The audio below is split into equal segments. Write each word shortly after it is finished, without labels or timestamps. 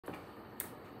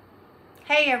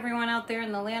Hey everyone out there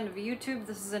in the land of YouTube,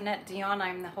 this is Annette Dion.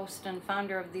 I'm the host and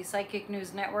founder of the Psychic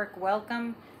News Network.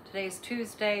 Welcome. Today's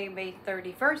Tuesday, May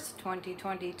 31st,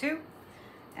 2022,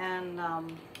 and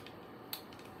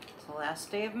it's the last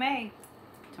day of May.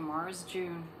 Tomorrow's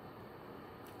June.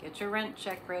 Get your rent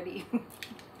check ready.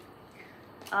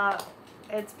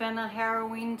 It's been a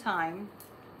harrowing time,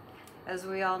 as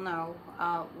we all know.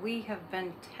 We have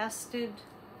been tested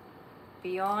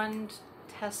beyond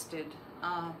tested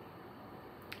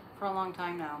for a long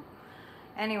time now.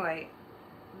 Anyway,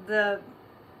 the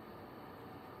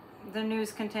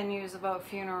news continues about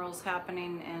funerals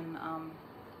happening in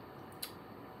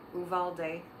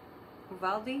Uvalde,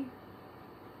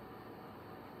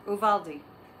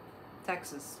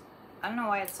 Texas. I don't know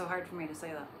why it's so hard for me to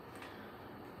say that.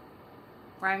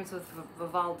 Rhymes with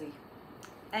Vivaldi.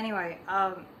 Anyway,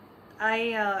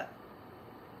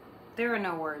 there are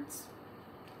no words.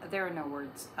 There are no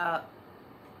words.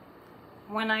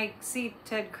 When I see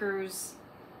Ted Cruz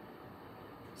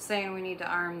saying we need to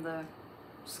arm the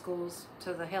schools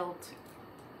to the hilt,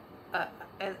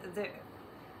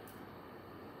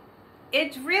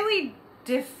 it really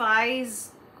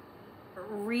defies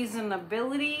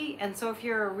reasonability. And so if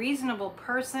you're a reasonable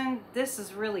person, this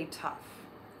is really tough.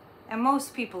 And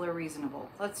most people are reasonable.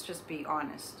 Let's just be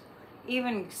honest.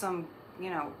 Even some,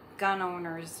 gun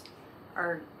owners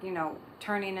are,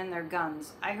 turning in their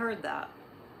guns. I heard that.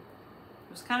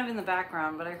 It was kind of in the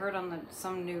background, but I heard on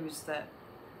some news that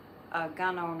a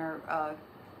gun owner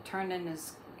turned in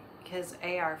his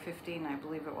AR-15, I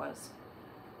believe it was.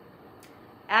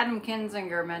 Adam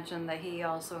Kinzinger mentioned that he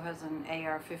also has an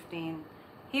AR-15.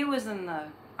 He was in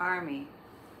the Army,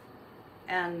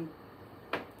 and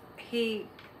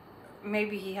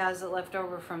maybe he has it left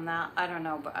over from that. I don't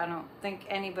know, but I don't think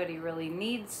anybody really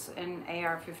needs an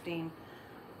AR-15.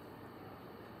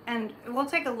 And we'll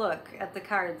take a look at the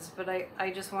cards, but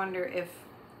I just wonder if,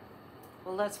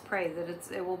 well, let's pray that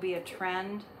it will be a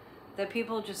trend, that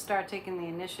people just start taking the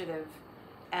initiative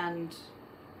and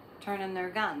turn in their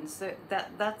guns.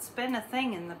 That's been a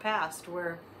thing in the past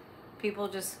where people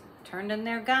just turned in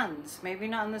their guns. Maybe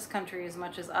not in this country as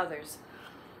much as others.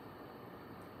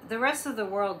 The rest of the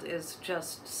world is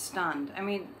just stunned. I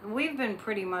mean, we've been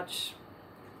pretty much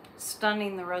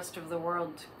stunning the rest of the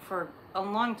world for a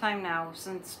long time now,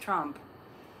 since Trump.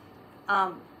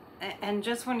 And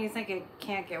just when you think it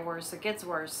can't get worse, it gets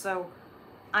worse. So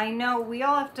I know we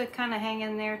all have to kind of hang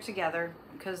in there together,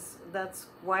 because that's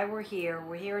why we're here.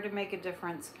 We're here to make a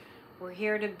difference. We're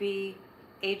here to be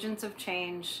agents of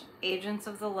change, agents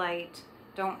of the light.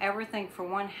 Don't ever think for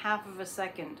 1/2 of a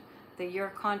second that your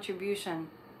contribution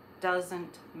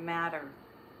doesn't matter,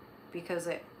 because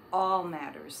it all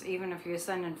matters. Even if you're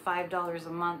sending $5 a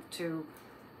month to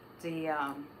the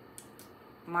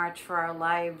March for Our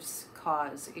Lives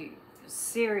cause,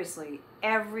 seriously,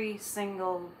 every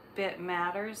single bit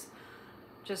matters.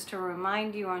 Just to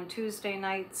remind you, on Tuesday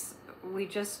nights, we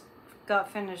just got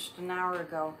finished an hour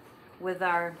ago with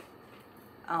our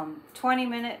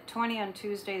 20 on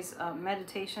Tuesdays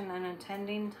meditation and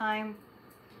attending time.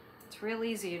 It's real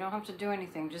easy. You don't have to do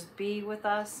anything. Just be with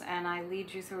us, and I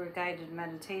lead you through a guided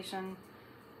meditation.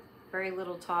 Very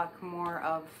little talk, more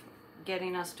of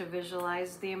getting us to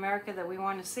visualize the America that we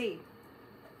want to see.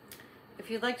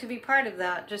 If you'd like to be part of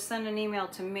that, just send an email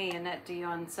to me,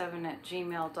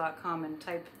 annettedion7@gmail.com, and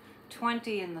type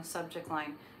 20 in the subject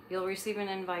line. You'll receive an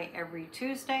invite every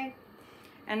Tuesday.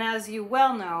 And as you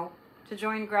well know, to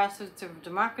join Grassroots of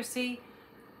Democracy,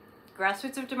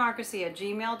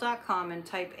 grassrootsofdemocracy@gmail.com, and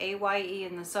type AYE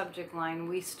in the subject line.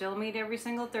 We still meet every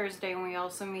single Thursday, and we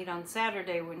also meet on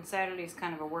Saturday, when Saturday's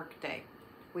kind of a work day.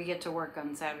 We get to work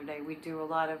on Saturday. We do a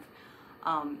lot of,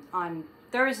 on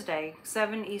Thursday,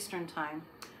 7 Eastern time,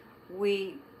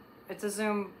 it's a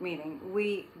Zoom meeting.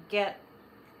 We get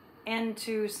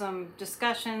into some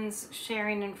discussions,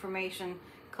 sharing information,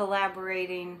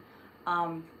 collaborating,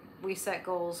 we set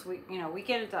goals, we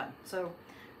get it done. So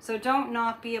don't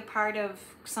not be a part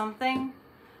of something.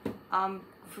 I'm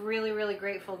really, really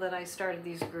grateful that I started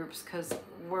these groups, because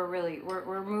we're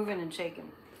moving and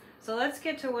shaking. So let's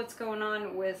get to what's going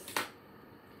on with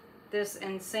this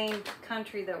insane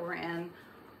country that we're in.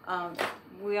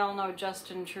 We all know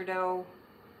Justin Trudeau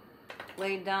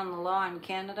laid down the law in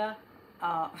Canada.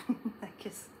 I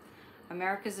guess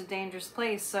America's a dangerous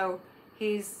place. So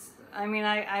I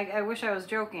wish I was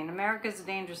joking. America's a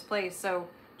dangerous place. So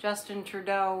Justin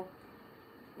Trudeau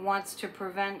wants to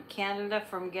prevent Canada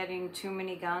from getting too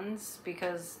many guns,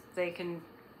 because they can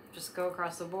just go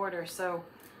across the border. So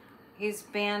he's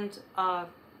banned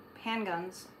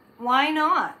handguns. Why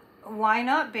not? Why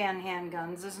not ban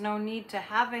handguns? There's no need to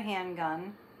have a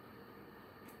handgun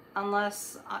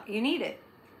unless you need it.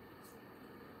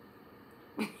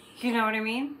 You know what I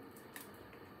mean?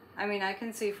 I mean, I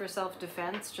can see for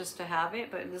self-defense just to have it,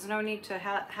 but there's no need to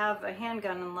have a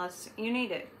handgun unless you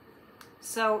need it.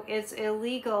 So it's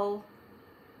illegal.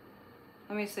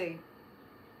 Let me see.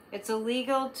 It's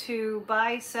illegal to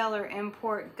buy, sell, or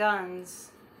import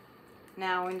guns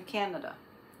now in Canada.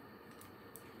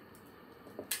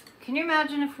 Can you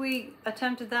imagine if we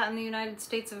attempted that in the United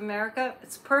States of America?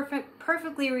 It's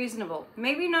perfectly reasonable.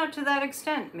 Maybe not to that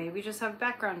extent. Maybe just have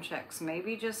background checks.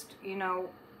 Maybe just, you know,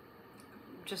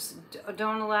 just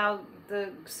don't allow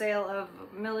the sale of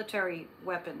military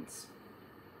weapons.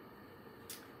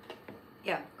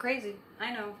 Yeah, crazy.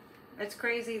 I know. It's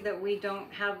crazy that we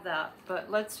don't have that.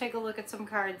 But let's take a look at some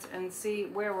cards and see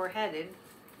where we're headed.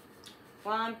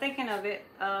 While I'm thinking of it,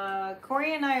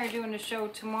 Corey and I are doing a show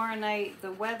tomorrow night.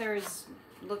 The weather is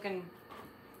looking...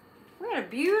 We had a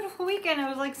beautiful weekend. It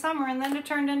was like summer, and then it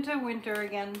turned into winter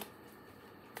again.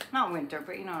 Not winter,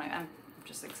 but you know, I'm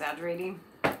just exaggerating.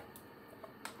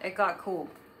 It got cool.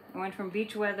 It went from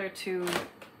beach weather to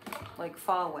like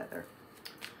fall weather.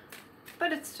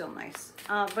 But it's still nice.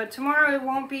 But tomorrow it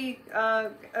won't be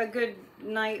a good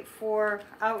night for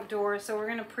outdoors, so we're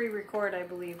going to pre-record, I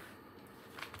believe,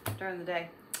 during the day.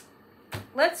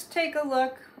 Let's take a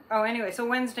look. Oh, anyway, so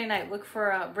Wednesday night, look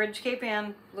for Bridge Cape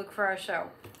Ann, look for our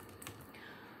show.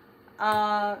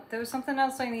 There was something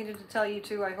else I needed to tell you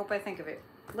too. I hope I think of it.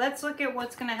 Let's look at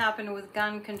what's going to happen with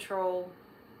gun control,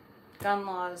 gun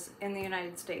laws in the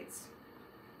United States.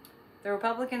 The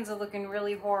Republicans are looking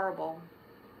really horrible.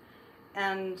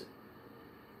 And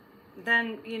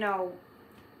then, you know,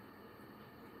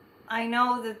 I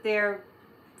know that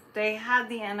they had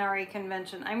the NRA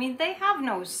convention. I mean, they have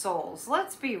no souls.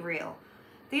 Let's be real.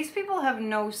 These people have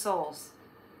no souls.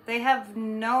 They have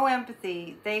no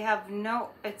empathy. They have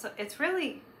no, it's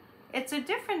a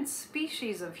different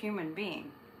species of human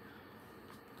being.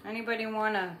 Anybody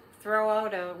want to throw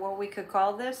out what we could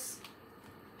call this?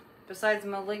 Besides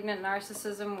malignant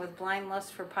narcissism with blind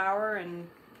lust for power and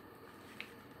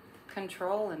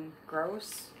control and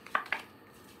gross.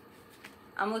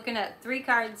 I'm looking at 3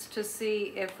 cards to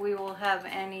see if we will have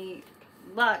any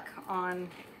luck on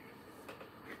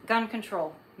gun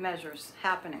control measures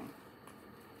happening.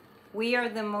 We are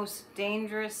the most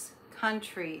dangerous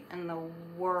country in the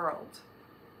world.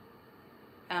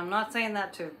 And I'm not saying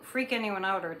that to freak anyone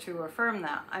out or to affirm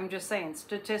that. I'm just saying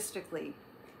statistically,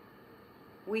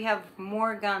 we have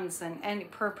more guns than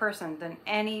per person than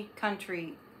any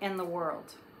country in the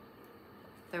world.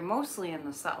 They're mostly in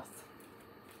the South.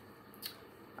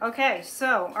 Okay,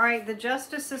 so, all right, the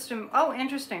justice system. Oh,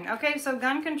 interesting. Okay, so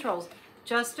gun controls.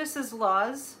 Justice is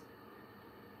laws.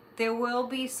 There will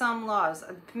be some laws.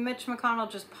 Mitch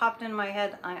McConnell just popped in my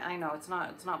head. I know, it's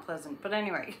not pleasant. But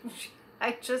anyway,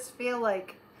 I just feel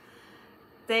like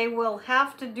they will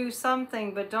have to do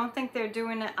something, but don't think they're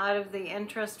doing it out of the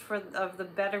interest of the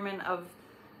betterment of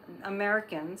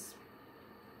Americans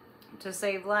to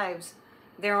save lives.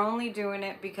 They're only doing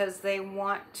it because they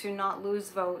want to not lose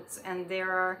votes, and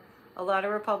there are a lot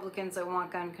of Republicans that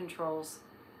want gun controls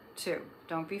too.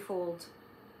 Don't be fooled.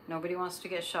 Nobody wants to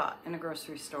get shot in a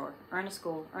grocery store, or in a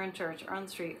school, or in church, or on the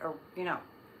street, or, you know.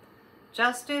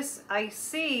 Justice, I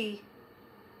see.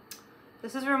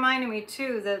 This is reminding me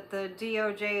too that the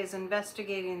DOJ is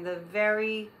investigating the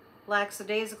very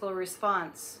lackadaisical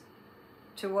response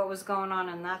to what was going on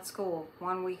in that school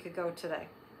 1 week ago today.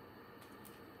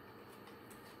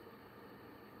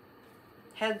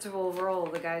 Heads will roll,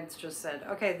 the guides just said.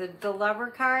 Okay, the lover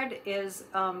card is,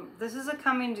 this is a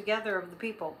coming together of the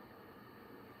people.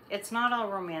 It's not all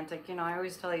romantic, you know, I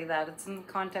always tell you that. It's in the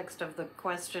context of the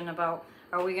question about,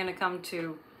 are we going to come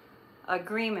to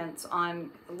agreements on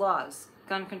laws,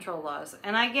 gun control laws?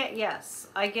 And I get, yes,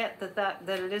 I get that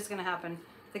it is going to happen.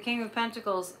 The King of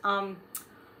Pentacles,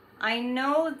 I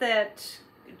know that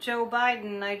Joe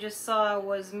Biden, I just saw,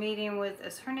 was meeting with,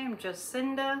 is her name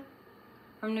Jacinda?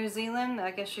 From New Zealand. I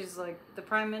guess she's like the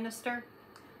Prime Minister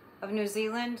of New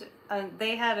Zealand.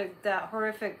 They had that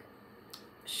horrific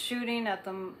shooting at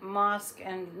the mosque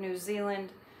in New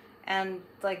Zealand, and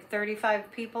like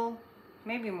 35 people,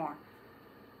 maybe more,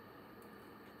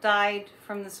 died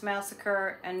from this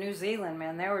massacre. And New Zealand,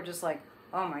 man, they were just like,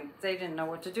 oh my, they didn't know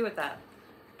what to do with that.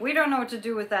 We don't know what to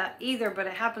do with that either, but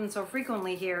it happens so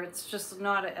frequently here, it's just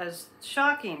not as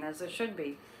shocking as it should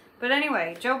be. But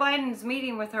anyway, Joe Biden's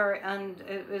meeting with her and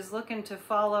is looking to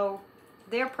follow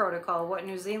their protocol, what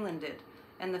New Zealand did,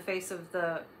 in the face of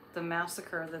the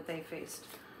massacre that they faced.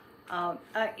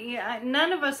 Yeah,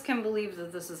 none of us can believe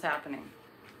that this is happening.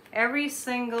 Every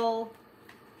single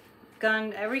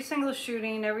every single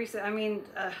shooting, I mean,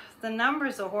 the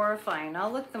numbers are horrifying.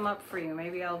 I'll look them up for you.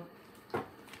 Maybe I'll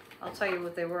tell you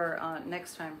what they were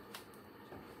next time.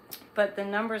 But the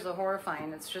numbers are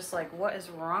horrifying. It's just like, what is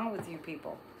wrong with you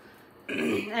people?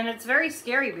 And it's very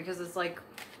scary because it's like,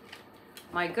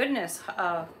 my goodness,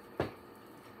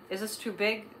 is this too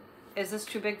big? Is this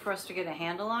too big for us to get a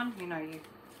handle on? You know,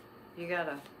 you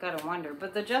gotta wonder.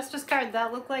 But the Justice card,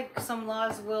 that looked like some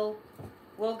laws will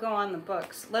go on the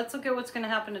books. Let's look at what's going to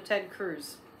happen to Ted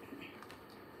Cruz.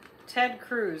 Ted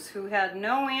Cruz, who had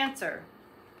no answer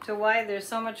to why there's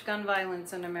so much gun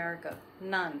violence in America.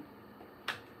 None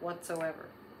whatsoever.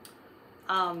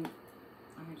 Let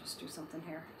me just do something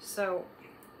here. So,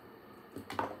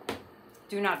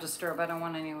 do not disturb. I don't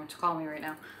want anyone to call me right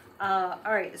now.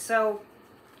 All right, so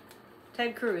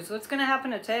Ted Cruz. What's going to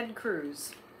happen to Ted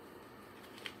Cruz?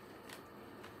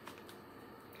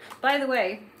 By the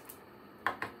way,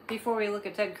 before we look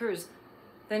at Ted Cruz,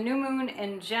 the new moon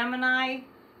in Gemini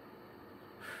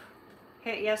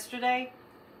hit yesterday.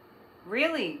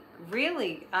 Really,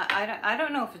 I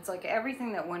don't know if it's like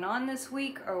everything that went on this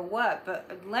week or what, but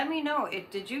let me know.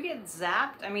 Did you get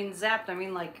zapped? I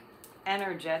mean like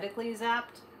energetically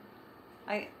zapped.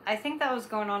 I think that was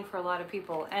going on for a lot of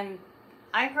people, and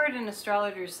I heard an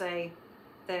astrologer say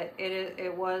that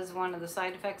it was one of the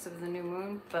side effects of the new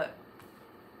moon, but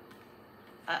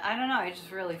I don't know, I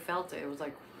just really felt it. It was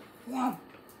like, whoa.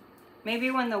 Maybe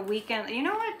when the weekend, you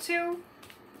know what too?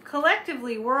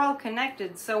 Collectively, we're all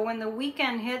connected, so when the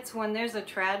weekend hits, when there's a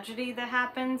tragedy that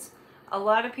happens, a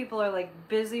lot of people are like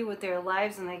busy with their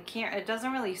lives and it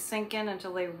doesn't really sink in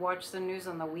until they watch the news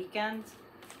on the weekend.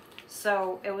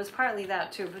 So it was partly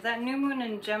that too, but that new moon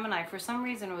in Gemini, for some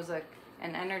reason, it was an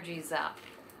energy zap.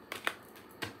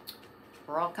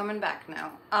 We're all coming back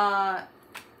now.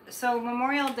 So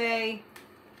Memorial Day,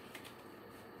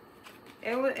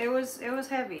 it was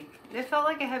heavy. It felt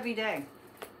like a heavy day.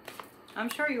 I'm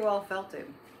sure you all felt it.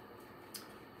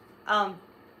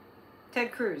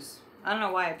 Ted Cruz. I don't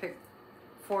know why I picked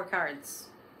 4 cards.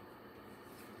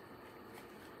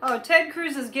 Oh, Ted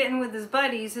Cruz is getting with his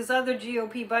buddies, his other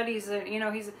GOP buddies. You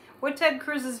know, what Ted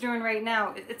Cruz is doing right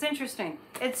now. It's interesting.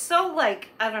 It's so like,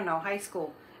 I don't know, high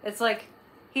school. It's like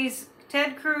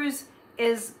Ted Cruz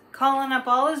is calling up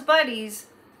all his buddies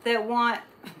that want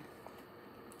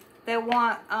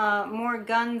more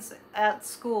guns at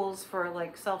schools for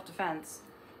like self-defense,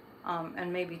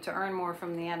 and maybe to earn more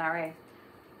from the NRA.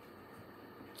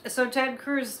 So Ted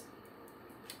Cruz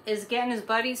is getting his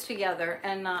buddies together,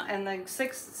 and the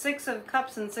six of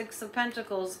Cups and 6 of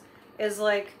Pentacles is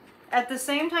like at the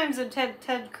same time that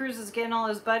Ted Cruz is getting all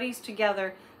his buddies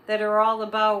together that are all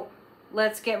about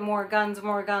let's get more guns,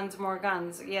 more guns, more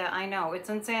guns. Yeah, I know, it's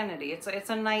insanity. It's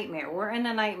a nightmare. We're in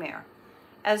a nightmare.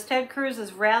 As Ted Cruz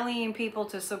is rallying people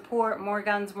to support more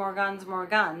guns, more guns, more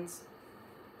guns,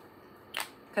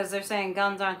 because they're saying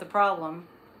guns aren't the problem.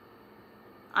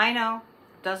 I know.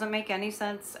 Doesn't make any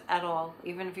sense at all.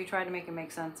 Even if you try to make it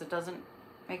make sense, it doesn't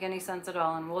make any sense at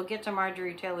all. And we'll get to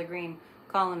Marjorie Taylor Greene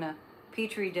calling a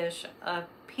petri dish a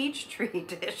peach tree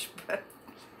dish, but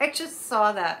I just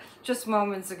saw that just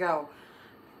moments ago.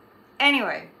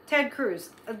 Anyway, Ted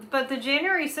Cruz. But the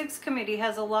January 6th committee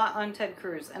has a lot on Ted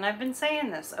Cruz, and I've been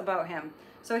saying this about him.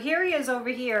 So here he is over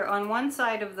here on one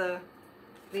side of the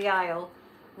aisle,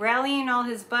 rallying all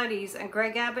his buddies, and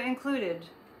Greg Abbott included,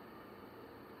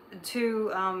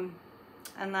 to,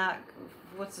 and that,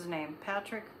 what's his name,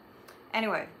 Patrick?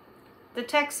 Anyway, the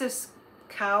Texas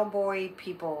cowboy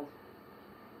people.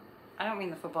 I don't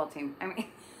mean the football team.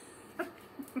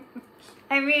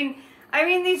 I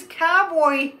mean these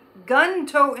cowboy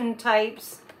gun-toting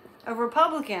types of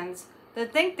Republicans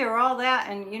that think they're all that,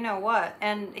 and you know what?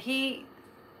 And he's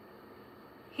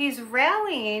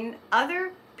rallying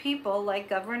other people like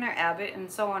Governor Abbott and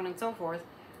so on and so forth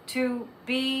to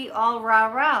be all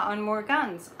rah-rah on more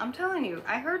guns. I'm telling you,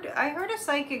 I heard a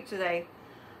psychic today.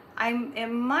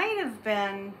 It might have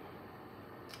been,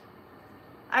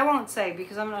 I won't say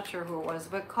because I'm not sure who it was,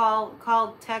 but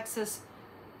called Texas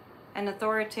an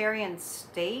authoritarian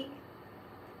state.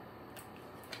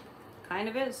 Kind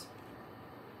of is.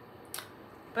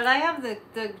 But I have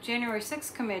the January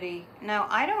 6th committee. Now,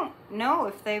 I don't know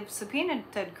if they've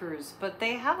subpoenaed Ted Cruz, but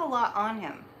they have a lot on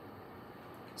him.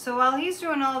 So while he's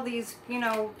doing all these, you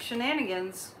know,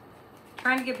 shenanigans,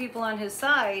 trying to get people on his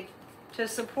side to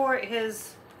support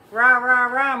his rah, rah,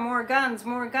 rah, more guns,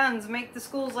 make the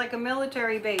schools like a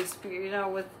military base, you know,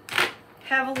 with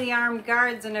heavily armed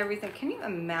guards and everything. Can you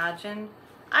imagine?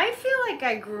 I feel like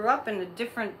I grew up in a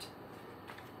different,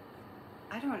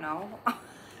 I don't know,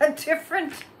 a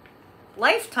different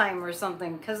lifetime or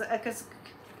something, because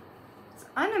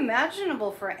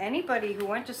unimaginable for anybody who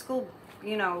went to school,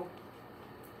 you know,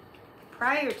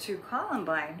 prior to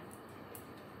Columbine,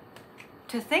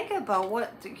 to think about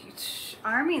what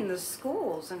arming the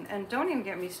schools, and don't even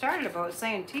get me started about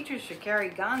saying teachers should carry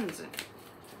guns.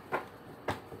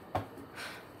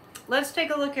 Let's take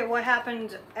a look at what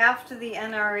happened after the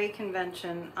NRA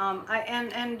convention.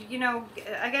 And you know,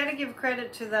 I got to give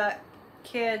credit to that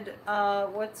kid.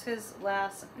 What's his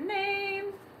last name?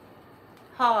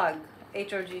 Hogg,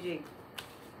 H-O-G-G,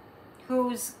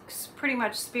 who's pretty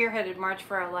much spearheaded March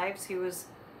for Our Lives. He was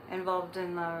involved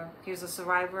in he was a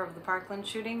survivor of the Parkland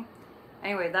shooting.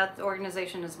 Anyway, that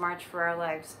organization is March for Our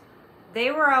Lives. They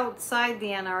were outside the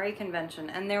NRA convention,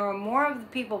 and there were more of the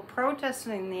people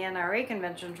protesting the NRA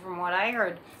convention, from what I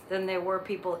heard, than there were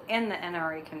people in the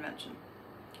NRA convention.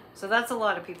 So that's a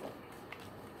lot of people.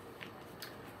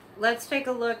 Let's take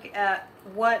a look at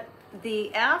what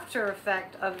the after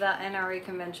effect of that NRA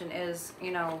convention is.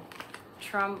 You know,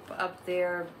 Trump up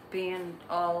there being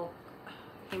all,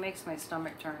 he makes my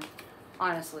stomach turn.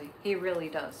 Honestly, he really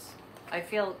does. I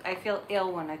feel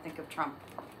ill when I think of Trump.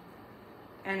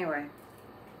 Anyway,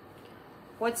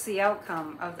 what's the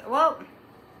outcome of the, well,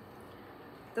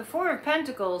 the Four of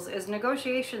Pentacles is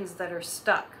negotiations that are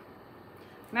stuck.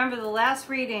 Remember the last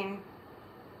reading,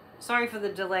 sorry for the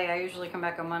delay, I usually come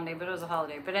back on Monday, but it was a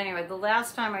holiday. But anyway, the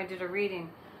last time I did a reading,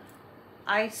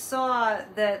 I saw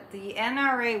that the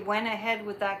NRA went ahead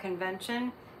with that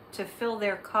convention to fill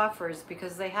their coffers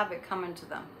because they have it coming to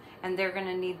them, and they're going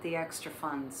to need the extra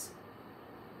funds.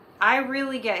 I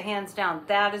really get hands down,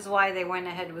 that is why they went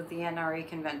ahead with the NRA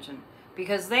convention,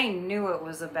 because they knew it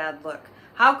was a bad look.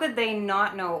 How could they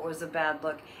not know it was a bad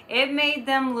look? It made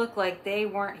them look like they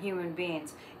weren't human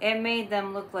beings. It made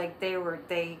them look like they were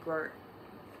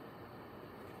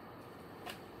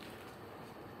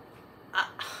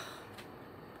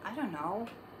I don't know,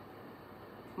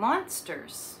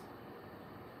 monsters.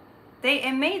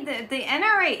 It made the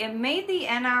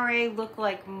NRA look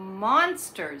like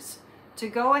monsters to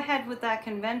go ahead with that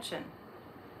convention.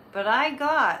 But I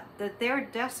got that they're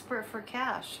desperate for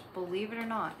cash, believe it or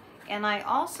not. And I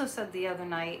also said the other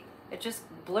night, it just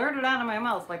blurted out of my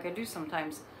mouth like I do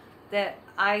sometimes, that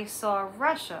I saw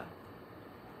Russia.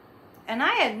 And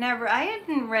I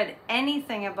hadn't read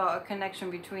anything about a connection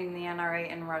between the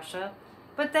NRA and Russia.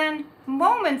 But then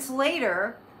moments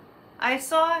later, I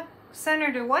saw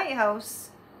Senator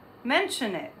Whitehouse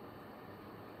mention it.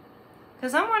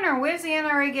 Because I'm wondering, where's the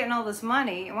NRA getting all this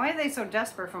money? And why are they so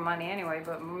desperate for money anyway?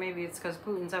 But maybe it's because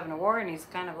Putin's having a war and he's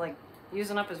kind of like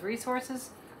using up his resources.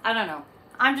 I don't know.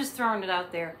 I'm just throwing it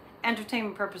out there.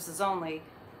 Entertainment purposes only.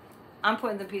 I'm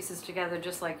putting the pieces together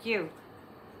just like you.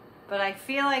 But I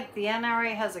feel like the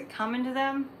NRA has it coming to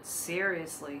them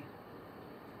seriously.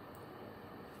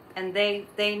 And they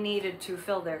needed to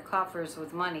fill their coffers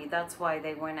with money. That's why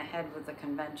they went ahead with the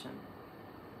convention.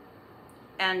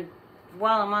 And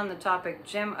while I'm on the topic,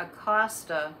 Jim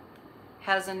Acosta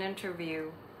has an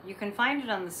interview. You can find it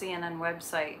on the CNN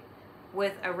website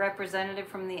with a representative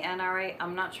from the NRA.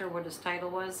 I'm not sure what his title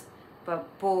was,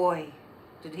 but boy,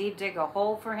 did he dig a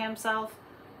hole for himself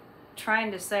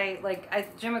trying to say, like,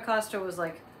 Jim Acosta was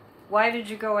like, why did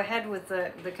you go ahead with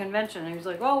the convention? And he was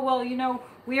like, oh, well, you know,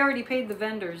 we already paid the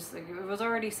vendors. It was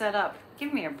already set up.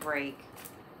 Give me a break.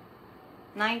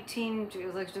 19,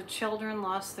 like, the children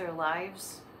lost their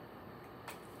lives.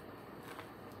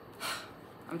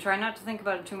 I'm trying not to think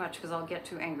about it too much because I'll get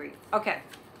too angry. Okay.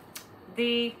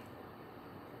 The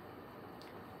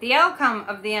outcome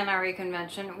of the NRA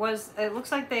convention was, it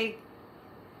looks like they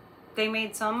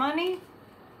made some money.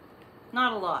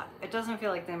 Not a lot. It doesn't feel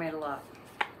like they made a lot.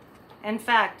 In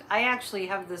fact, I actually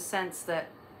have this sense that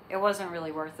it wasn't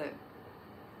really worth it.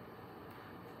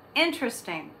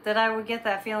 Interesting that I would get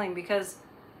that feeling because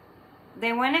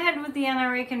they went ahead with the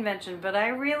NRA convention, but I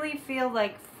really feel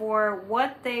like for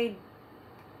what they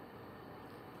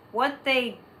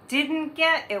didn't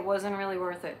get, it wasn't really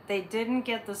worth it. They didn't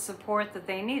get the support that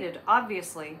they needed,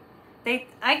 obviously.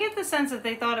 I get the sense that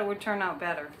they thought it would turn out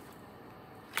better.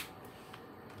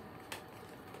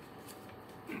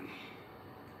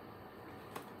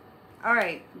 All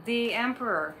right, the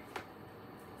Emperor.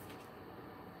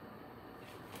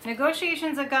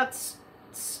 Negotiations that got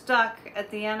stuck at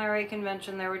the NRA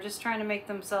convention, they were just trying to make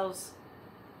themselves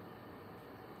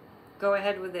go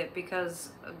ahead with it because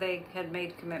they had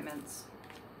made commitments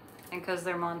and because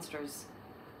they're monsters.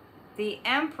 The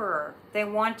Emperor, they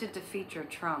wanted to feature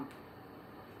Trump.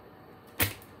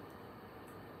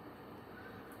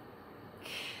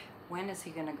 When is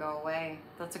he going to go away?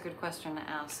 That's a good question to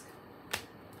ask.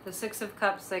 The Six of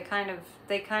Cups, they kind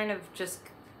of just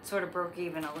sort of broke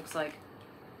even, it looks like.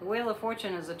 The Wheel of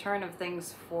Fortune is a turn of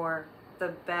things for the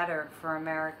better for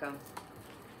America.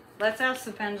 Let's ask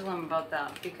the Pendulum about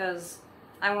that, because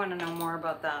I want to know more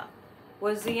about that.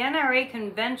 Was the NRA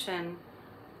convention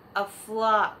a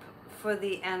flop for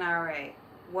the NRA?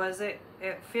 Was it?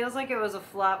 It feels like it was a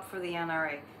flop for the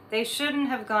NRA. They shouldn't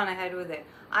have gone ahead with it.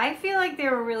 I feel like they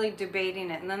were really debating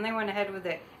it, and then they went ahead with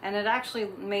it, and it actually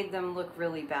made them look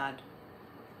really bad.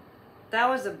 That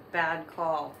was a bad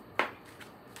call.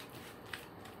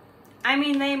 I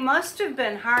mean, they must have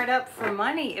been hard up for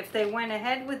money if they went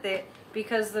ahead with it,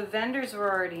 because the vendors were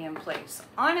already in place.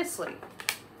 Honestly.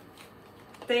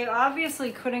 They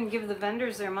obviously couldn't give the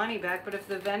vendors their money back, but if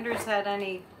the vendors had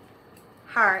any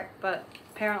heart, but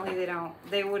apparently they don't,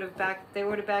 they would have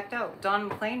backed out. Don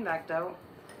McLean backed out.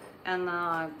 And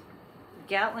the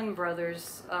Gatlin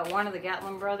brothers, one of the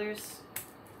Gatlin brothers,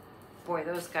 boy,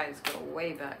 those guys go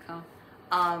way back, huh?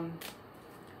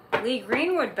 Lee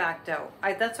Greenwood backed out.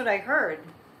 That's what I heard.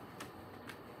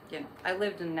 You know, I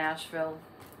lived in Nashville.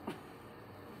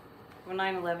 When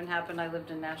 9/11 happened, I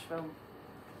lived in Nashville.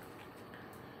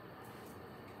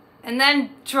 And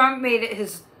then Trump made it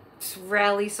his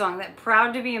rally song, that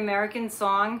Proud to be American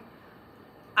song.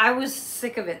 I was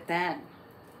sick of it then.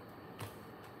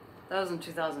 That was in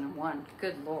 2001.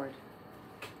 Good Lord.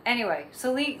 Anyway,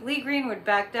 so Lee Greenwood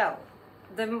backed out.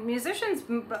 The musicians,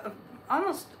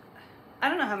 almost, I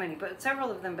don't know how many, but several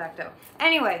of them backed out.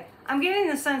 Anyway, I'm getting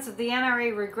the sense that the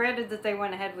NRA regretted that they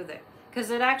went ahead with it,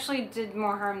 because it actually did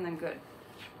more harm than good.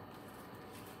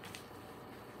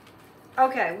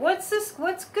 Okay,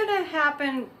 what's gonna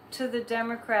happen to the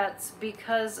Democrats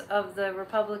because of the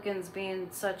Republicans being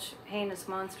such heinous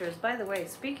monsters? By the way,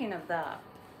 speaking of that,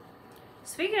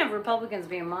 speaking of Republicans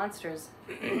being monsters,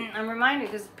 I'm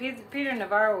reminded, because Peter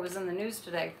Navarro was in the news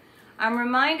today, I'm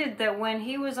reminded that when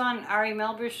he was on Ari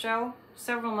Melber's show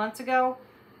several months ago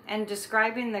and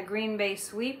describing the Green Bay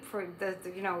sweep for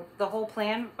the whole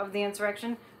plan of the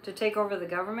insurrection to take over the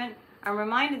government, I'm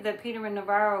reminded that Peter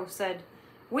Navarro said,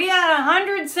 "We had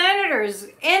 100 senators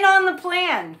in on the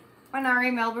plan." When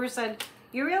Ari Melber said,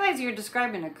 "You realize you're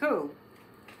describing a coup."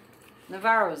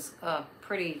 Navarro's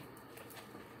pretty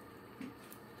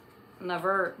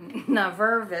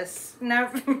nervous.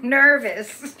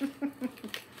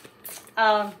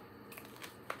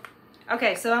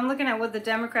 Okay, so I'm looking at what the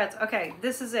Democrats... Okay,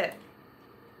 this is it.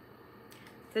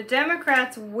 The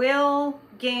Democrats will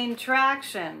gain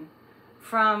traction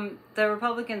from the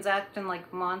Republicans acting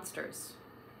like monsters.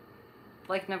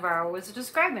 Like Navarro was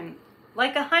describing.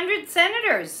 Like 100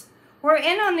 senators were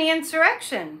in on the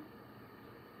insurrection.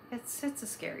 It's a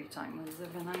scary time we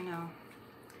live in, I know.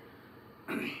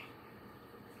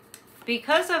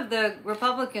 Because of the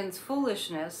Republicans'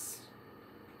 foolishness,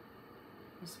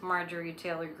 this Marjorie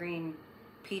Taylor Greene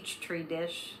Peachtree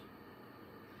dish,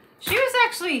 she was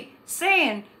actually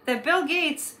saying that Bill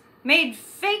Gates made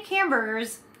fake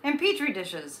hamburgers and Petri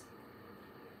dishes.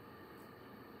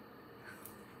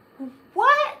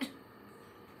 What?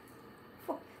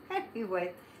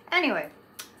 Anyway,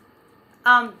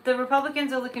 the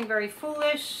Republicans are looking very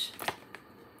foolish.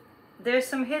 There's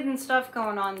some hidden stuff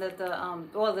going on that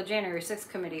the January 6th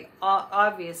committee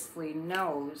obviously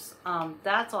knows.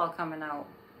 That's all coming out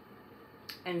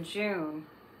in June.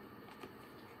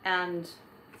 And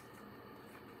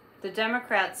the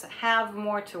Democrats have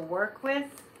more to work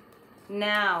with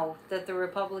now that the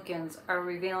Republicans are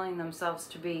revealing themselves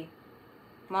to be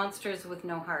monsters with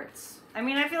no hearts. I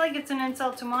mean, I feel like it's an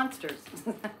insult to monsters.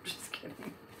 I'm just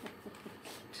kidding.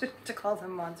 to call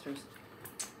them monsters.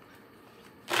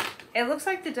 It looks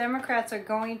like the Democrats are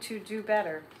going to do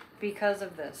better because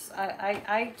of this.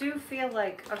 I do feel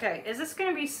like, okay, is this going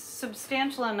to be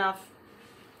substantial enough?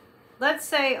 Let's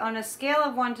say on a scale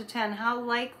of 1 to 10, how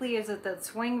likely is it that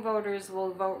swing voters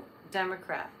will vote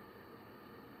Democrat?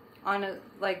 On a,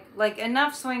 like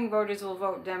enough swing voters will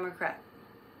vote Democrat.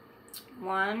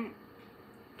 1,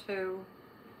 2,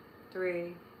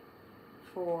 3,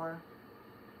 4,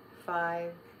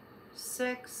 5,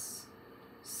 6,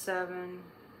 7,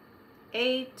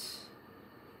 8,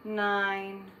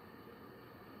 9.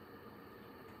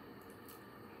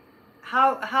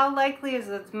 How likely is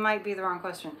it, might be the wrong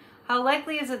question. How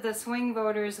likely is it that swing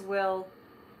voters will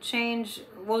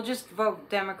just vote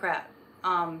Democrat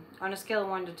on a scale of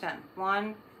 1 to 10?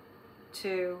 1,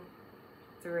 2,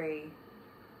 3,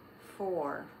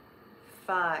 4,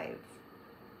 5,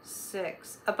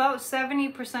 6. About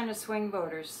 70% of swing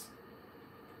voters.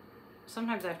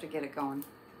 Sometimes I have to get it going.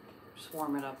 Just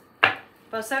warm it up.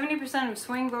 About 70% of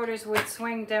swing voters would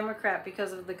swing Democrat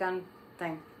because of the gun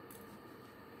thing.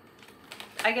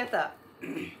 I get that.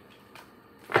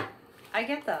 I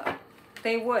get that.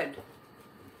 They would.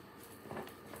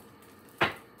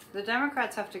 The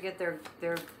Democrats have to get their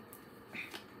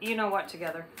you know what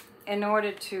together in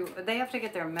order to, they have to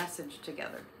get their message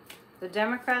together. The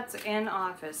Democrats in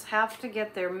office have to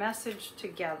get their message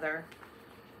together.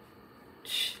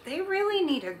 They really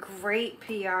need a great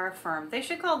PR firm. They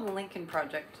should call the Lincoln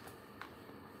Project.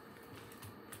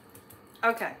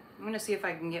 Okay, I'm going to see if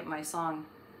I can get my song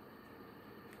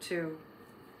to,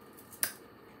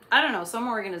 I don't know, some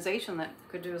organization that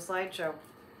could do a slideshow.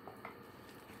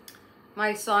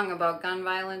 My song about gun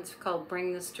violence called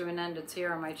Bring This to an End. It's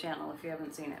here on my channel if you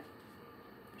haven't seen it.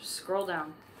 Just scroll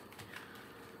down.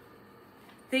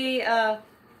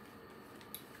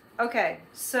 Okay,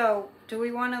 so do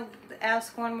we want to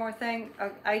ask one more thing?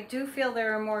 I do feel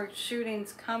there are more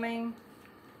shootings coming.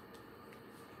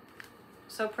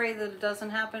 So pray that it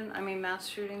doesn't happen. I mean, mass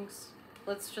shootings.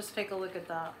 Let's just take a look at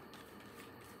that.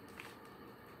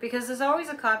 Because there's always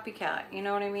a copycat, you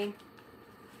know what I mean?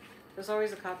 There's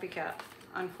always a copycat,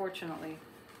 unfortunately.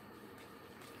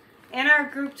 In our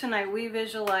group tonight, we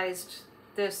visualized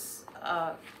this,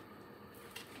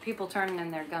 people turning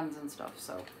in their guns and stuff,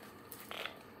 so.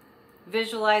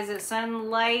 Visualize it, send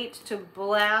light to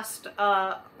blast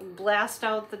out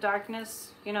the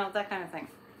darkness, you know, that kind of thing.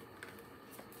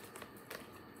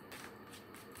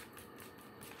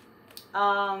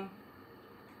 All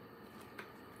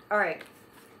right.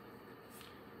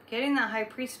 Getting that high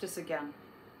priestess again.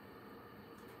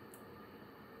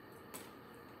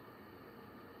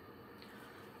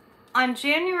 On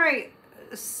January,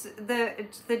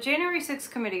 the January 6th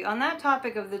committee, on that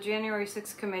topic of the January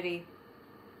 6th committee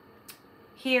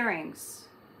hearings,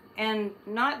 and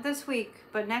not this week,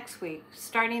 but next week,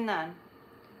 starting then,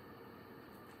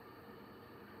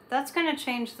 that's going to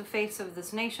change the face of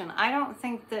this nation. I don't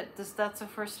think that that's the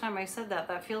first time I said that.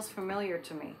 That feels familiar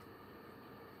to me.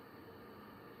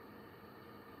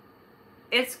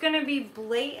 It's going to be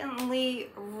blatantly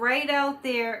right out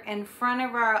there in front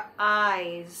of our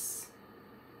eyes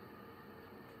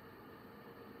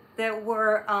that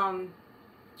we're,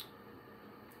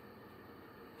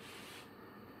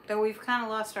 that we've kind of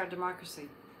lost our democracy.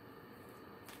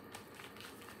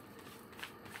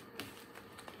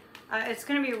 It's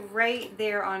going to be right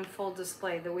there on full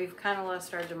display that we've kind of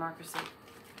lost our democracy.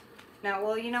 Now,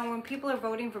 well, you know, when people are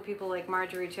voting for people like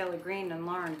Marjorie Taylor Greene and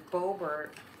Lauren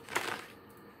Boebert,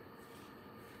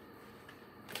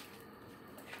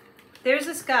 there's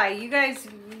this guy, you guys,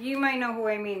 you might know who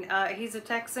I mean. He's a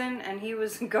Texan, and he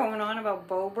was going on about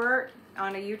Boebert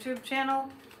on a YouTube channel.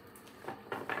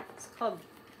 It's called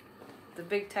The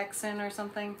Big Texan or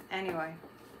something. Anyway,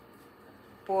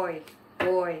 boy,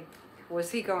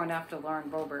 was he going after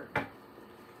Lauren Boebert.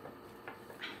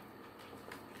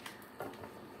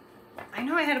 I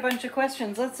know I had a bunch of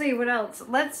questions. Let's see what else.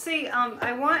 Let's see.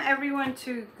 I want everyone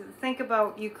to think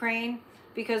about Ukraine,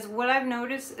 because what I've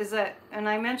noticed is that, and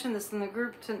I mentioned this in the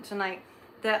group tonight,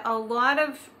 that a lot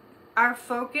of our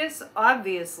focus,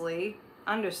 obviously,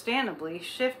 understandably,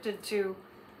 shifted to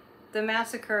the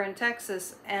massacre in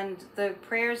Texas, and the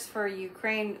prayers for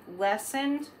Ukraine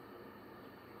lessened.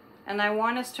 And I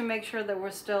want us to make sure that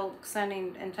we're still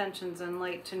sending intentions and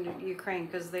light to Ukraine,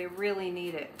 because they really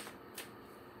need it.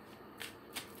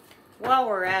 While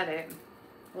we're at it,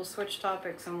 we'll switch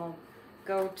topics and we'll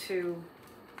go to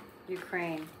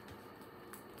Ukraine.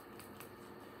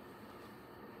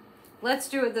 Let's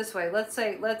do it this way. Let's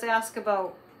ask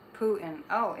about Putin.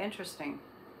 Oh, interesting.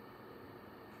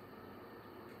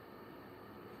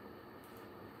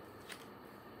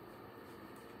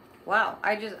 Wow,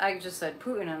 I just said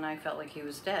Putin and I felt like he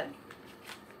was dead.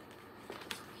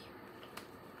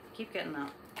 Keep getting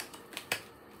that.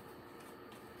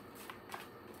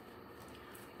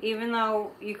 Even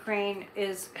though Ukraine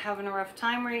is having a rough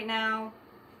time right now,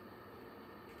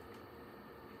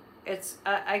 it's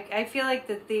I feel like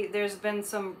that there's been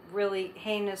some really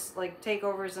heinous like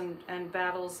takeovers and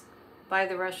battles by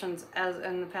the Russians as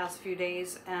in the past few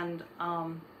days, and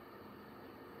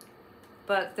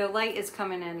but the light is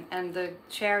coming in, and the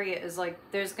chariot is like,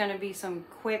 there's going to be some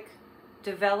quick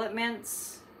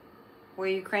developments where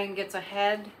Ukraine gets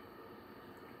ahead,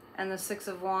 and the Six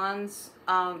of Wands,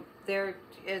 they're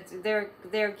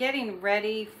getting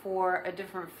ready for a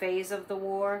different phase of the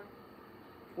war,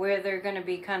 where they're going to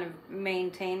be kind of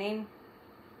maintaining.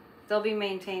 They'll be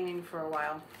maintaining for a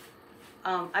while.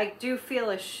 I do feel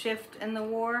a shift in the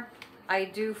war. I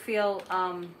do feel,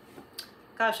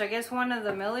 gosh, I guess one of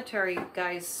the military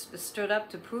guys stood up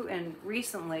to Putin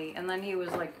recently, and then he was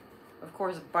like, of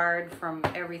course, barred from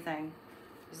everything.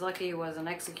 He's lucky he wasn't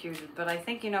executed. But I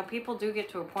think, you know, people do get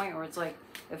to a point where it's like,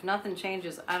 if nothing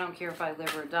changes, I don't care if I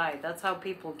live or die. That's how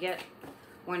people get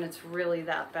when it's really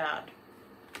that bad.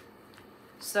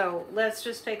 So let's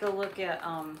just take a look at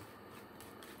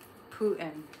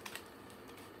Putin.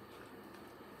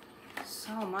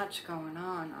 So much going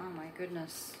on. Oh my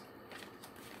goodness.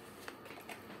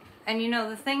 And you know,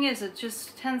 the thing is, it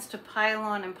just tends to pile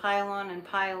on and pile on and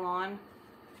pile on,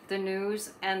 the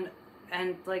news. And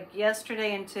like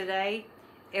yesterday and today,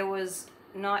 it was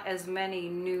not as many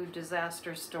new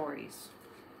disaster stories.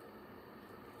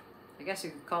 I guess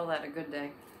you could call that a good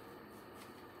day.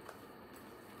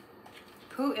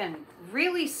 Putin,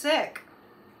 really sick.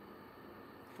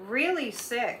 Really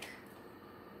sick.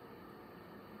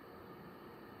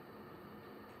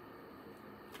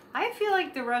 I feel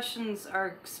like the Russians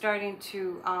are starting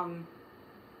to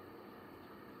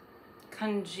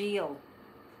congeal.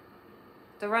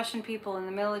 The Russian people in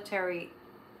the military,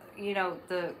 you know,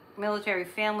 the military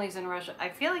families in Russia, I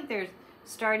feel like they're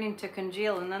starting to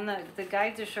congeal. And then the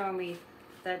guides are showing me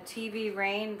that TV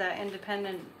Rain, that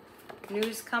independent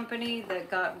news company that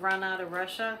got run out of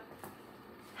Russia,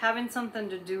 having something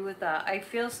to do with that. I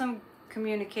feel some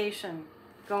communication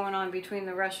going on between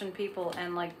the Russian people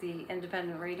and like the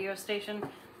independent radio station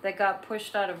that got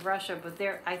pushed out of Russia, but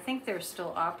I think they're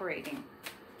still operating.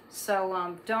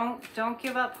 So don't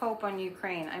give up hope on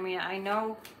Ukraine. I mean, I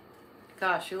know,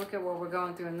 gosh, you look at what we're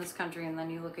going through in this country, and then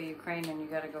you look at Ukraine, and you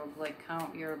got to go like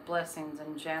count your blessings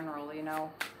in general, you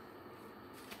know.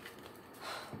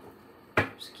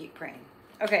 Just keep praying.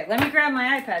 Okay, let me grab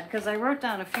my iPad because I wrote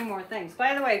down a few more things.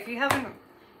 By the way, if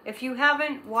you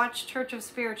haven't watched Church of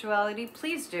Spirituality,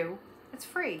 please do. It's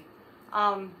free.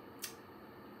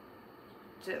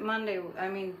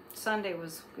 Sunday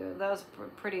was good. That was a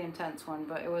pretty intense one,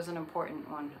 but it was an important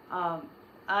one.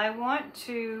 I want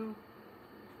to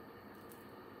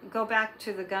go back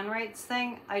to the gun rights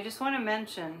thing. I just want to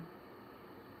mention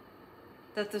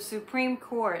that the Supreme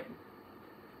Court,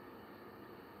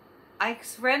 I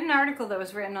read an article that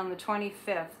was written on the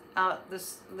 25th.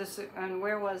 And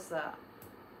where was that?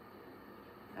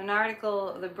 An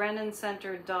article, the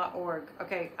BrendanCenter.org.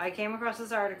 Okay, I came across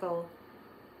this article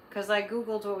because I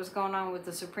Googled what was going on with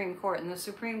the Supreme Court. And the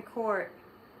Supreme Court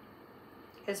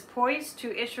is poised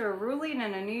to issue a ruling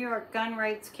in a New York gun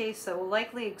rights case that will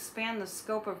likely expand the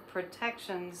scope of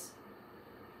protections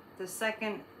the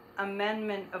Second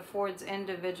Amendment affords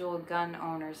individual gun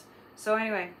owners. So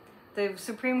anyway, the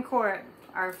Supreme Court,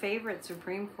 our favorite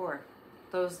Supreme Court,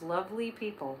 those lovely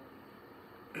people,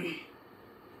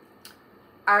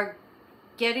 are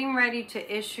getting ready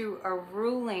to issue a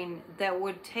ruling that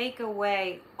would take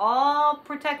away all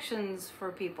protections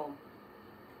for people.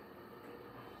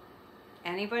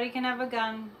 Anybody can have a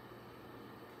gun.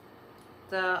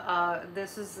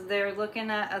 They're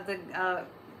looking at the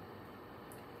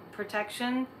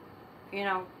protection, you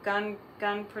know, gun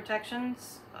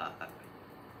protections.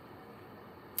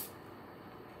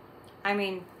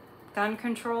 Gun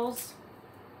controls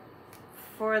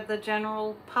for the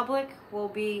general public will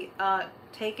be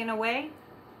taken away,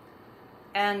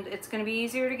 and it's going to be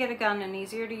easier to get a gun and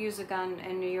easier to use a gun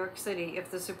in New York City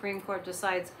if the Supreme Court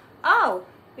decides, oh,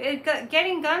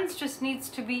 getting guns just needs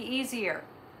to be easier.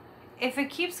 If it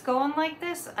keeps going like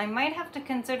this, I might have to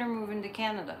consider moving to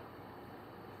Canada.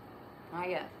 Not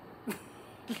yet.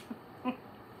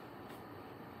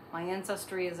 My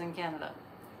ancestry is in Canada.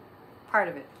 Part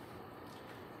of it.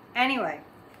 Anyway,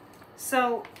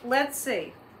 so let's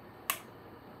see.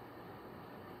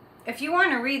 If you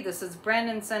want to read this, it's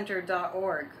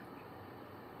BrendanCenter.org.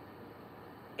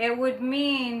 It would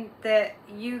mean that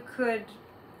you could,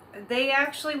 they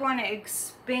actually want to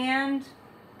expand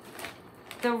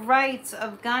the rights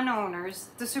of gun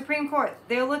owners. The Supreme Court,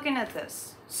 they're looking at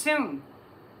this soon.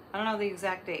 I don't know the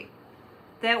exact date.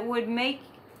 That would make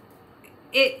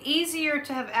it easier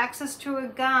to have access to a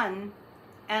gun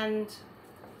and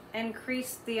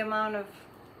increase the amount of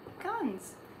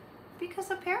guns,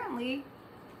 because apparently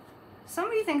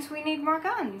somebody thinks we need more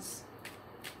guns.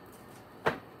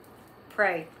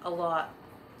 Pray a lot.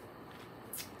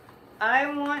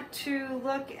 I want to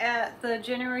look at the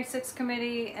January 6th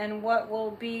committee and what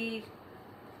will be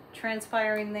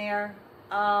transpiring there.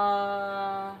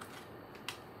 I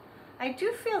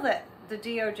do feel that the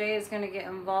DOJ is going to get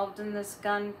involved in this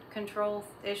gun control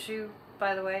issue,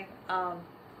 by the way.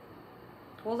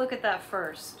 We'll look at that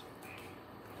first.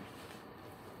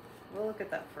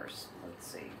 Let's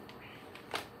see.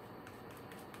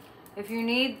 If you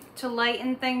need to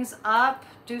lighten things up,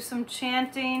 do some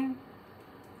chanting,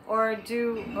 or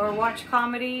watch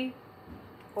comedy,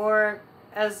 or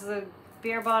as the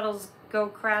beer bottles go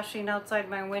crashing outside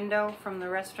my window from the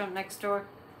restaurant next door,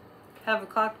 have a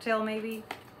cocktail maybe.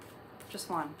 Just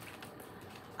one.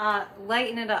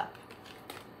 Lighten it up.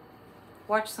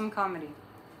 Watch some comedy.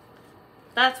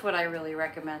 That's what I really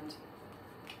recommend.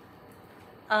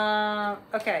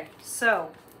 Okay,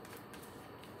 so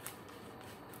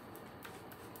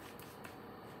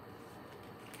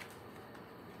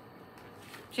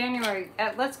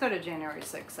let's go to January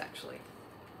 6th, actually.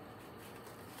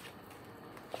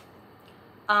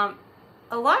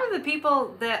 A lot of the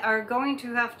people that are going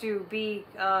to have to be,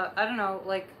 I don't know,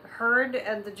 like heard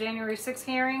at the January 6th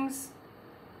hearings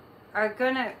are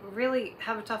going to really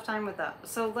have a tough time with that.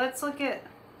 So let's look at,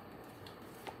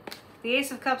 the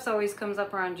Ace of Cups always comes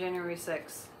up around January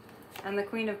 6th. And the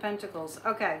Queen of Pentacles.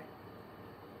 Okay.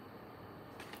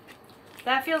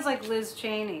 That feels like Liz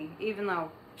Cheney, even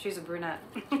though she's a brunette.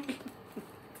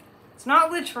 It's not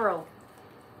literal.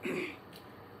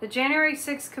 The January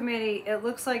 6th committee, it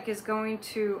looks like, is going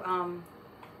to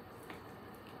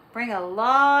bring a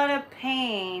lot of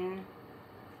pain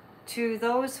to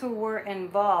those who were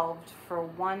involved, for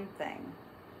one thing.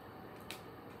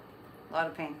 A lot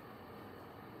of pain.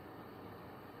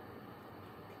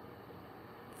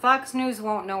 Fox News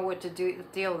won't know what to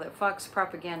deal with it. Fox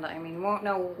propaganda, I mean, won't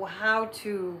know how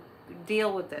to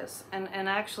deal with this. And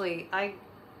actually, I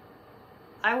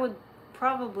would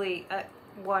probably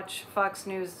watch Fox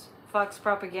News, Fox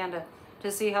propaganda, to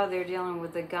see how they're dealing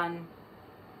with the gun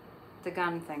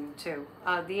thing too.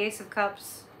 The Ace of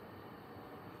Cups,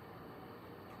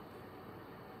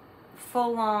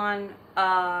 full on,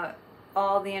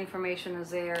 all the information is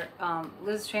there.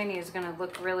 Liz Cheney is going to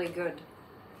look really good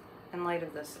in light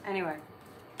of this. Anyway,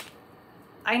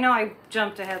 I know I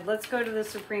jumped ahead. Let's go to the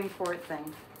Supreme Court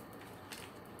thing.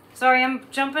 Sorry, I'm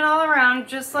jumping all around,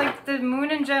 just like the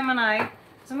moon in Gemini.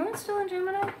 Is the moon still in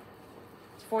Gemini?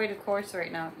 It's void of course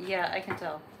right now. Yeah, I can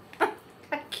tell.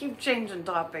 I keep changing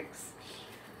topics.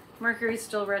 Mercury's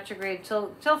still retrograde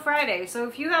till Friday. So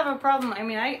if you have a problem, I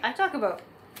mean, I talk about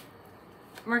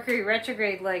Mercury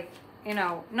retrograde like, you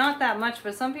know, not that much,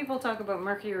 but some people talk about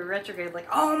Mercury retrograde like,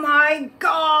 oh my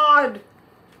God!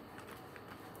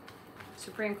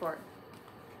 Supreme Court.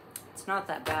 It's not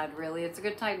that bad, really. It's a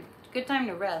good time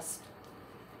to rest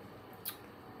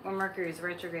when Mercury's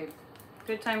retrograde.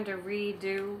 Good time to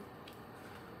redo.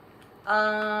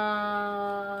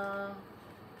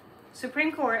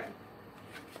 Supreme Court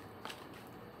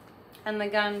and the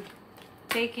gun,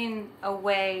 taking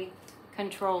away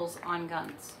controls on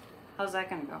guns. How's that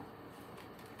gonna go?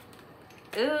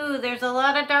 Ooh, there's a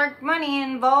lot of dark money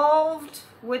involved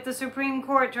with the Supreme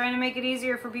Court trying to make it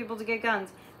easier for people to get guns.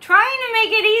 Trying to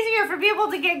make it easier for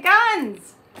people to get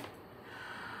guns!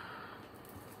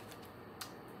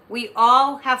 We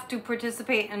all have to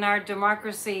participate in our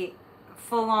democracy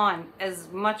full on as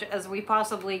much as we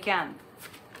possibly can.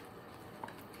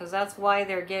 Because that's why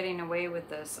they're getting away with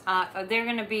this. They're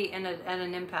going to be at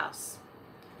an impasse.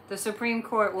 The Supreme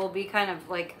Court will be kind of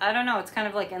like, I don't know, it's kind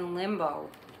of like in limbo.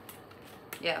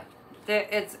 Yeah,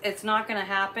 it's not going to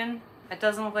happen. It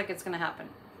doesn't look like it's going to happen.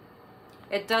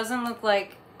 It doesn't look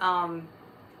like the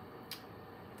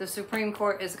Supreme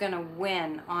Court is going to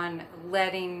win on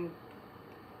letting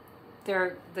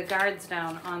the guards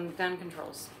down on gun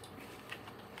controls.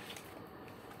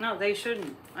 No, they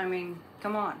shouldn't. I mean,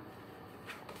 come on.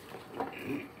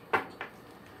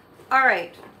 All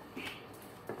right.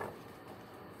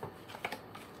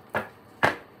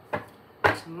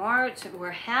 Tomorrow,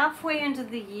 we're halfway into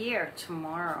the year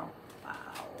tomorrow.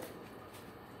 Wow.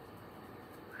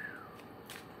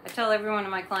 I tell every one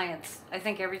of my clients, I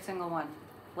think every single one,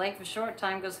 life is short,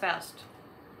 time goes fast.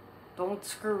 Don't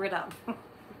screw it up.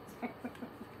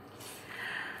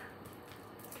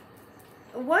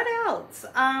 What else?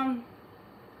 I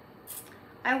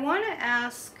want to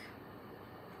ask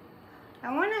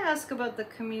about the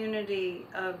community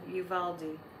of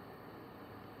Uvalde.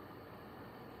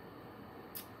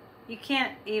 You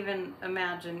can't even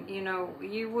imagine, you know,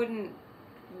 you wouldn't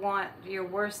want your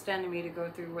worst enemy to go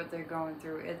through what they're going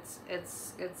through.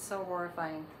 It's so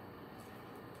horrifying.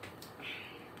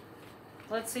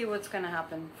 Let's see what's going to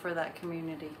happen for that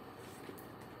community.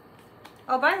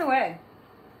 Oh, by the way,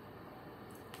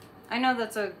 I know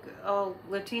that's a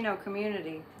Latino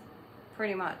community,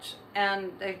 pretty much,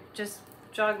 and it just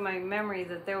jogged my memory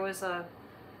that there was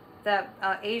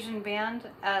that Asian band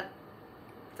at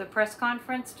the press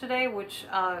conference today, which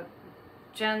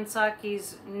Jen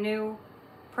Psaki's new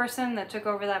person that took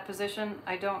over that position,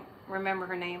 I don't remember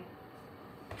her name.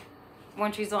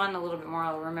 When she's on a little bit more,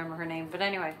 I'll remember her name. But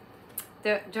anyway,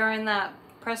 during that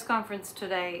press conference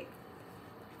today,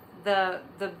 the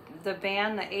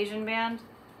band, the Asian band,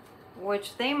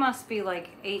 which they must be like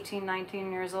 18,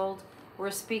 19 years old, were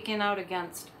speaking out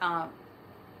against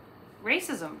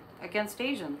racism against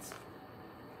Asians.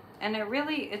 And it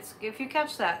really, it's, if you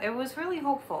catch that, it was really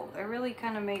hopeful. It really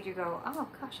kind of made you go, oh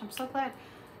gosh, I'm so glad.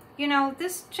 You know,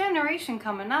 this generation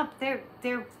coming up, they're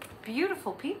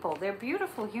beautiful people. They're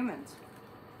beautiful humans.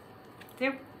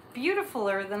 They're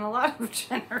beautifuler than a lot of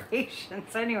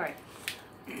generations. Anyway,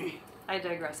 I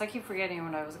digress. I keep forgetting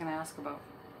what I was going to ask about.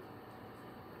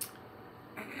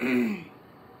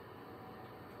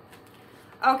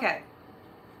 Okay.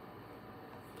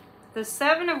 The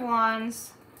Seven of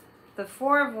Wands, the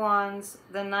Four of Wands,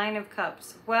 the Nine of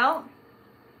Cups. Well,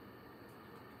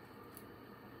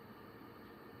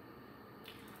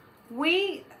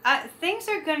 things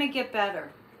are going to get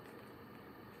better.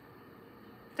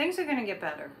 Things are going to get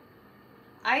better.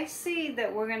 I see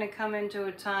that we're going to come into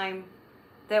a time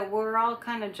that we're all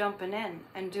kind of jumping in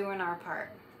and doing our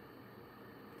part.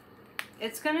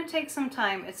 It's going to take some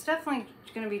time. It's definitely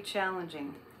going to be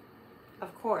challenging,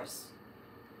 of course.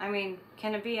 I mean,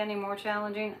 can it be any more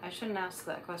challenging? I shouldn't ask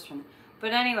that question.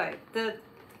 But anyway,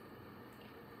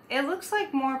 it looks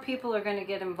like more people are going to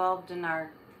get involved in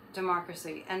our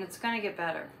democracy, and it's going to get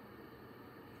better.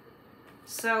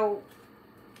 So,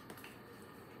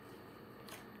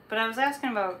 but I was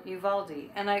asking about Uvalde,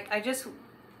 and I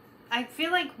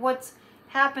feel like what's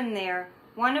happened there,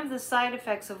 one of the side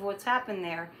effects of what's happened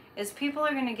there is people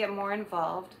are going to get more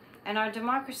involved, and our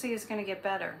democracy is going to get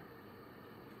better.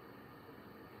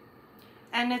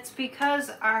 And it's because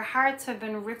our hearts have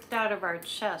been ripped out of our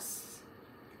chests.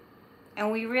 And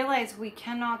we realize we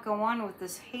cannot go on with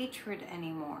this hatred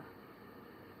anymore.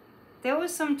 There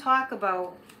was some talk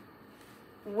about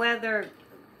whether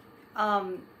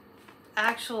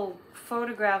actual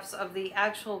photographs of the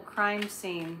actual crime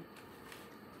scene,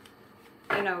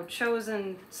 you know,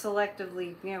 chosen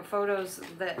selectively, you know, photos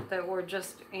that were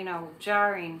just, you know,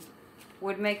 jarring,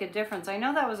 would make a difference. I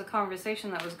know that was a conversation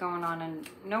that was going on, and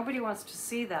nobody wants to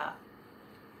see that.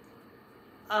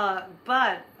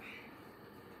 But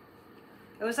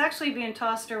it was actually being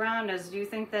tossed around as, do you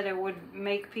think that it would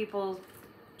make people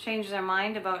change their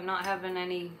mind about not having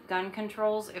any gun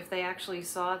controls if they actually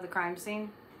saw the crime scene?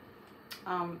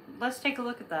 Let's take a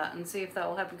look at that and see if that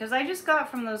will happen. Because I just got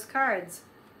from those cards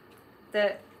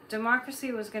that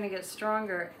democracy was going to get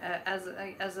stronger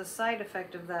as a side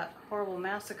effect of that horrible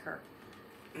massacre.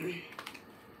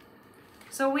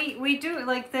 So we do,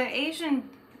 like the Asian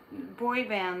boy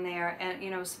band there, and, you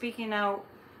know, speaking out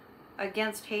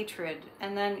against hatred,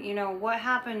 and then, you know, what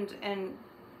happened in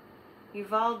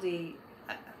Uvalde,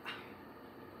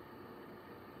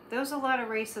 there was a lot of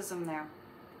racism there.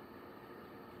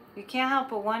 You can't help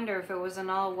but wonder if it was an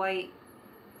all-white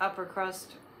upper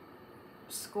crust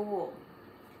school.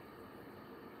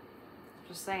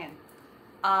 Just saying.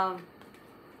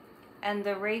 And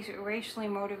the racially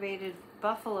motivated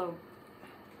buffalo.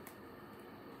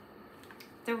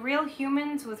 The real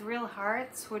humans with real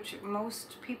hearts, which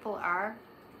most people are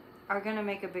going to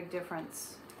make a big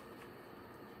difference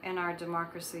in our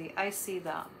democracy. I see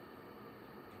that.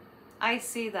 I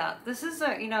see that. This is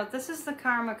this is the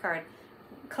karma card.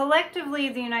 Collectively,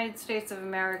 the United States of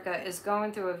America is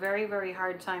going through a very, very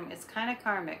hard time. It's kind of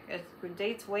karmic. It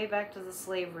dates way back to the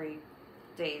slavery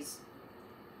days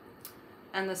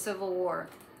and the Civil War.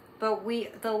 But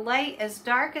the light, as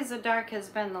dark as the dark has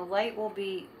been, the light will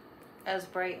be as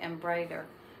bright and brighter.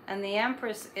 And the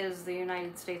Empress is the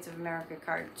United States of America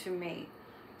card to me.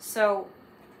 So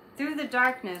through the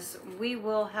darkness, we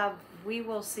will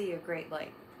see a great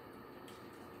light.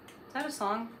 Is that a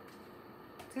song?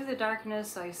 Through the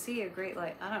darkness, I see a great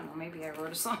light. I don't know, maybe I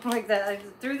wrote a song like that.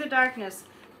 Through the darkness,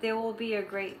 there will be a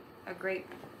great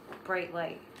bright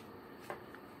light.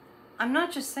 I'm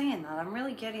not just saying that, I'm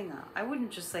really getting that. I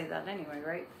wouldn't just say that anyway,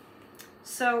 right?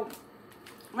 So,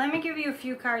 let me give you a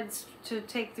few cards to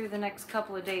take through the next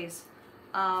couple of days.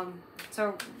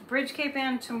 So, Bridge Cape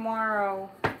Ann tomorrow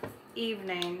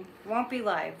evening, won't be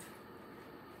live.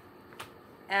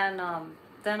 And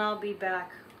then I'll be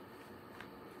back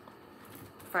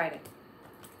Friday.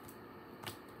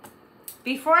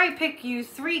 Before I pick you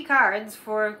 3 cards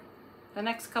for the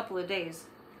next couple of days,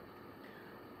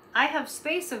 I have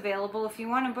space available if you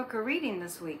want to book a reading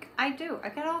this week. I do. I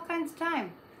got all kinds of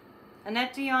time.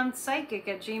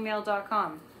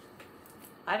 annettedionpsychic@gmail.com.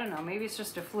 I don't know. Maybe it's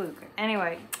just a fluke.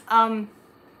 Anyway, and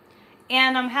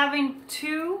I'm having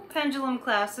 2 pendulum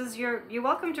classes. You're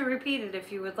welcome to repeat it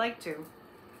if you would like to,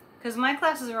 because my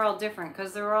classes are all different,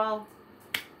 because they're all,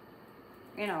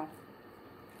 you know,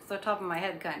 off the top of my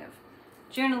head, kind of.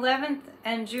 June 11th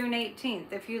and June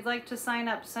 18th. If you'd like to sign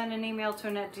up, send an email to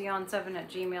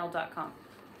annettedion7@gmail.com.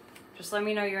 Just let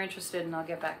me know you're interested and I'll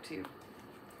get back to you.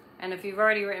 And if you've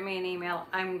already written me an email,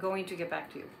 I'm going to get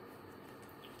back to you.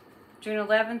 June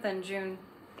 11th and June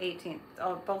 18th.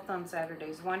 Oh, both on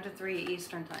Saturdays, 1 to 3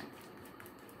 Eastern time.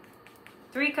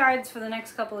 3 cards for the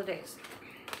next couple of days.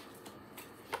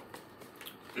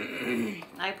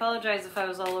 I apologize if I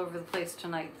was all over the place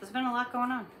tonight. There's been a lot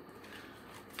going on.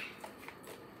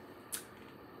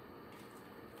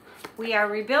 We are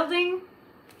rebuilding.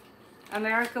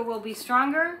 America will be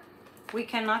stronger. We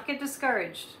cannot get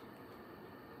discouraged.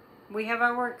 We have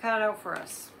our work cut out for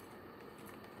us.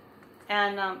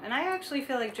 And I actually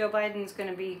feel like Joe Biden's going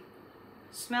to be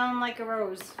smelling like a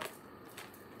rose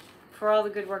for all the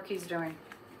good work he's doing.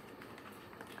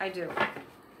 I do.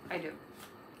 I do.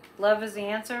 Love is the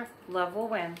answer. Love will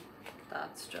win.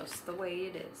 That's just the way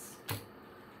it is.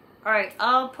 Alright,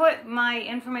 I'll put my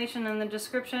information in the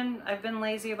description. I've been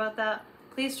lazy about that.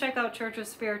 Please check out Church of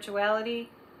Spirituality.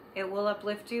 It will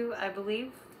uplift you, I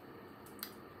believe.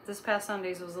 This past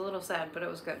Sundays was a little sad, but it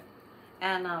was good.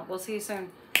 And we'll see you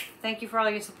soon. Thank you for all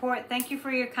your support. Thank you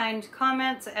for your kind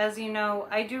comments. As you know,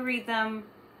 I do read them.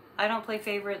 I don't play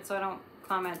favorites, so I don't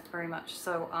comment very much.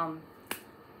 So,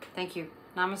 thank you.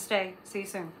 Namaste. See you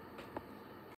soon.